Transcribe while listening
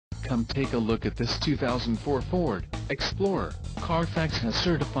Come take a look at this 2004 Ford Explorer. Carfax has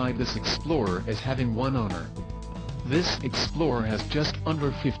certified this Explorer as having one owner. This Explorer has just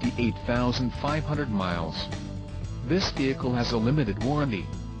under 58,500 miles. This vehicle has a limited warranty.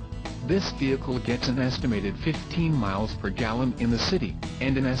 This vehicle gets an estimated 15 miles per gallon in the city,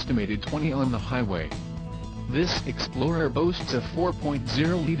 and an estimated 20 on the highway. This Explorer boasts a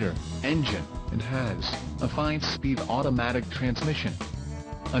 4.0-liter engine, and has a 5-speed automatic transmission.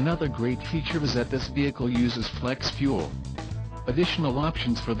 Another great feature is that this vehicle uses flex fuel. Additional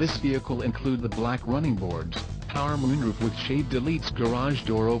options for this vehicle include the black running boards, power moonroof with shade deletes garage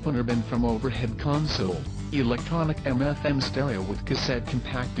door opener bin from overhead console, electronic AM/FM stereo with cassette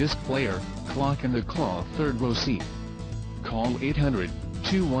compact disc player, clock and a cloth third-row seat. Call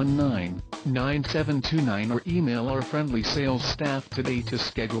 800-219-9729 or email our friendly sales staff today to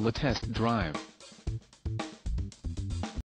schedule a test drive.